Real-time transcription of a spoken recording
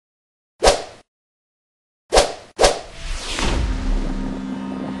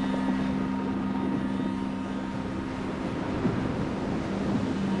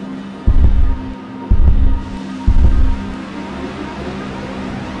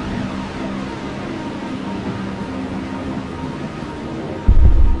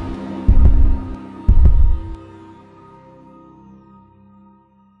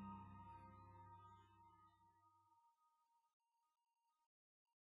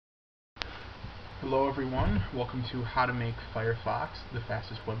Hello everyone, welcome to How to Make Firefox the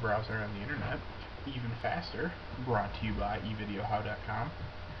fastest web browser on the internet, even faster, brought to you by eVideoHow.com.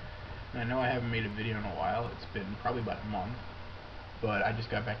 And I know I haven't made a video in a while, it's been probably about a month, but I just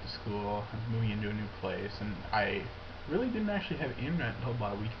got back to school, I'm moving into a new place, and I really didn't actually have internet until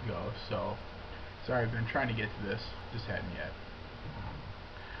about a week ago, so sorry, I've been trying to get to this, just hadn't yet.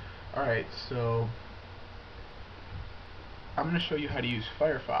 Alright, so I'm going to show you how to use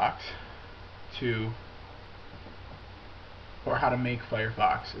Firefox or how to make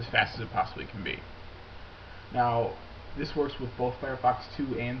Firefox as fast as it possibly can be. Now, this works with both Firefox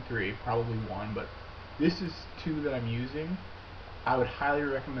 2 and 3, probably 1, but this is 2 that I'm using. I would highly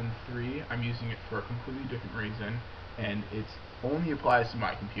recommend 3. I'm using it for a completely different reason, and it only applies to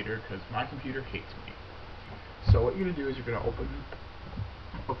my computer because my computer hates me. So what you're going to do is you're going to open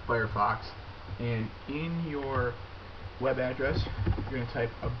up Firefox, and in your web address, you're going to type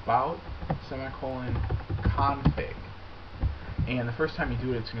about ;config. And the first time you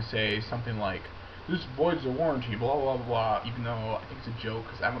do it, it's going to say something like, this voids the warranty, blah blah blah, even though I think it's a joke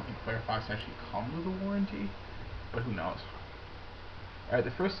because I don't think Firefox actually comes with a warranty, but who knows. Alright,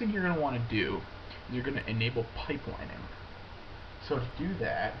 the first thing you're going to want to do is you're going to enable pipelining. So to do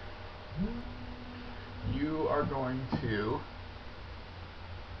that, you are going to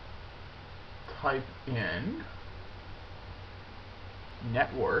type in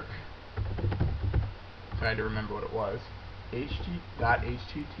network, so I had to remember what it was,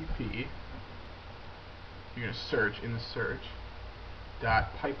 http, you're going to search in the search,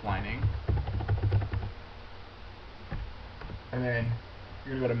 .pipelining, and then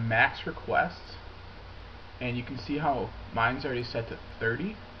you're going to go to max requests, and you can see how mine's already set to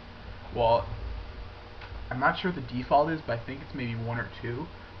 30. Well, I'm not sure what the default is, but I think it's maybe 1 or 2,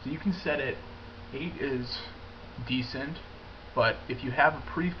 so you can set it. 8 is decent, but if you have a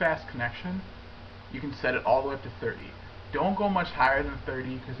pretty fast connection, you can set it all the way up to 30. Don't go much higher than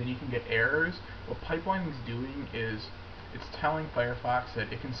 30 because then you can get errors. What pipelining is doing is it's telling Firefox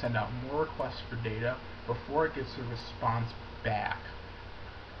that it can send out more requests for data before it gets a response back.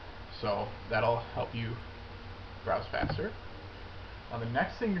 So that'll help you browse faster. Now the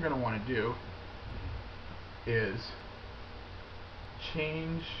next thing you're going to want to do is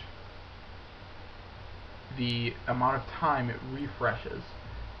change the amount of time it refreshes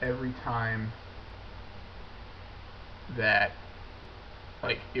every time that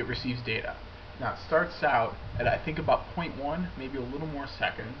it receives data. Now it starts out at I think about 0.1, maybe a little more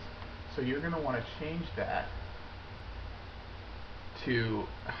seconds. So you're going to want to change that to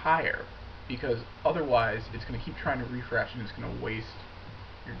higher, because otherwise it's going to keep trying to refresh and it's going to waste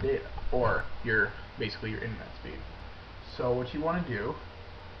your data, or basically your internet speed. So what you want to do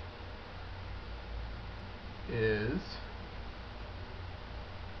is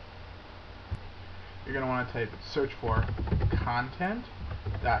you're going to want to search for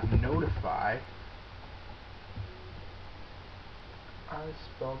content.notify. I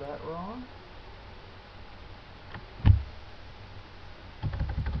spelled that wrong.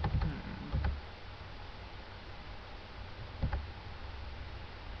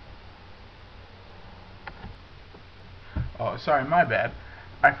 Oh, sorry, my bad.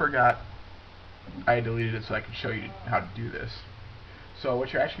 I forgot I deleted it so I could show you how to do this. So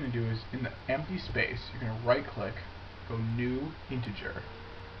what you're actually going to do is in the empty space, you're going to right click, go new integer,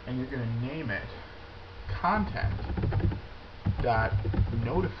 and you're going to name it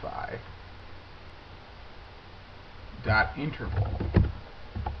content.notify.interval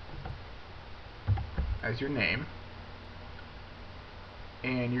as your name,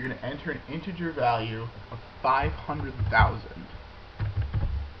 and you're going to enter an integer value of 500,000.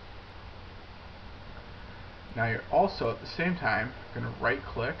 Now you're also at the same time going to right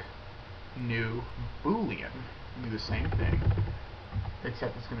click, new boolean, do the same thing,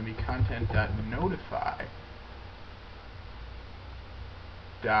 except it's going to be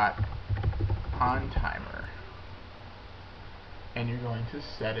content.notify.onTimer, and you're going to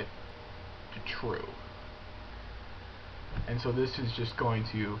set it to true. And so this is just going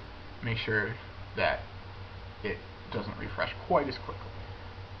to make sure that it doesn't refresh quite as quickly.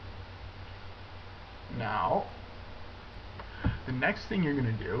 Now, the next thing you're going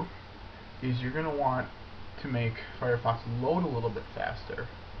to do is you're going to want to make Firefox load a little bit faster,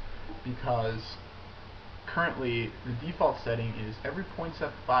 because currently the default setting is every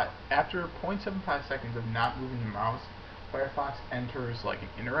after 0.75 seconds of not moving the mouse, Firefox enters like an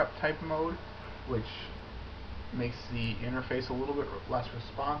interrupt type mode, which makes the interface a little bit less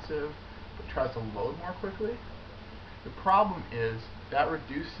responsive, but tries to load more quickly. The problem is that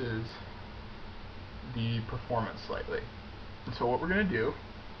reduces the performance slightly. And so what we're going to do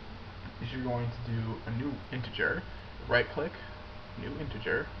is you're going to do a new integer, right click, new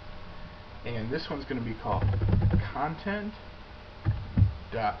integer, and this one's going to be called content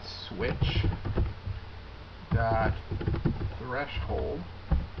dot switch dot threshold,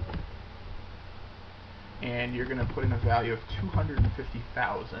 and you're going to put in a value of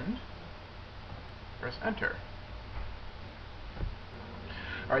 250,000. Press enter.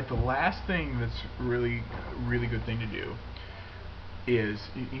 Alright, the last thing that's really good thing to do is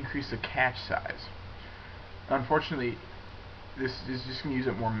increase the cache size. Unfortunately, this is just going to use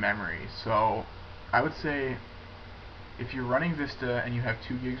up more memory, so I would say if you're running Vista and you have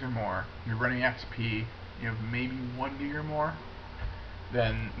 2 gigs or more, you're running XP, you have maybe 1 gig or more,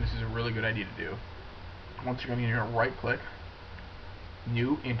 then this is a really good idea to do. Once you're going to right click,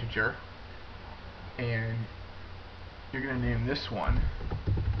 new integer, and you're going to name this one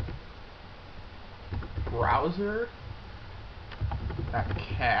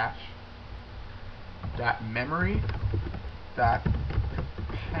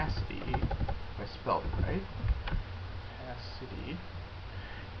browser.cache.memory.capacity, if I spelled it right, capacity,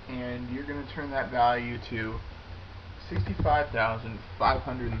 and you're going to turn that value to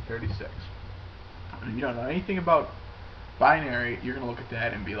 65,536. If you don't know anything about binary, you're going to look at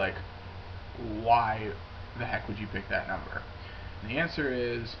that and be like, why the heck would you pick that number? And the answer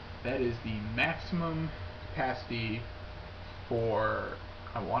is, that is the maximum capacity for,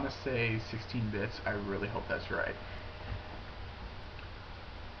 I want to say 16 bits. I really hope that's right.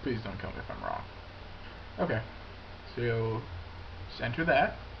 Please don't kill me if I'm wrong. Okay, so just enter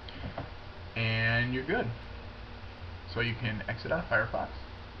that, and you're good. So you can exit out of Firefox.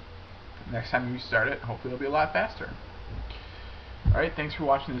 Next time you restart it, hopefully it'll be a lot faster. Alright, thanks for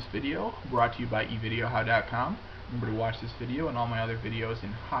watching this video, brought to you by eVideoHow.com. Remember to watch this video and all my other videos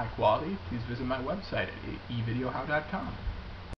in high quality. Please visit my website at eVideoHow.com.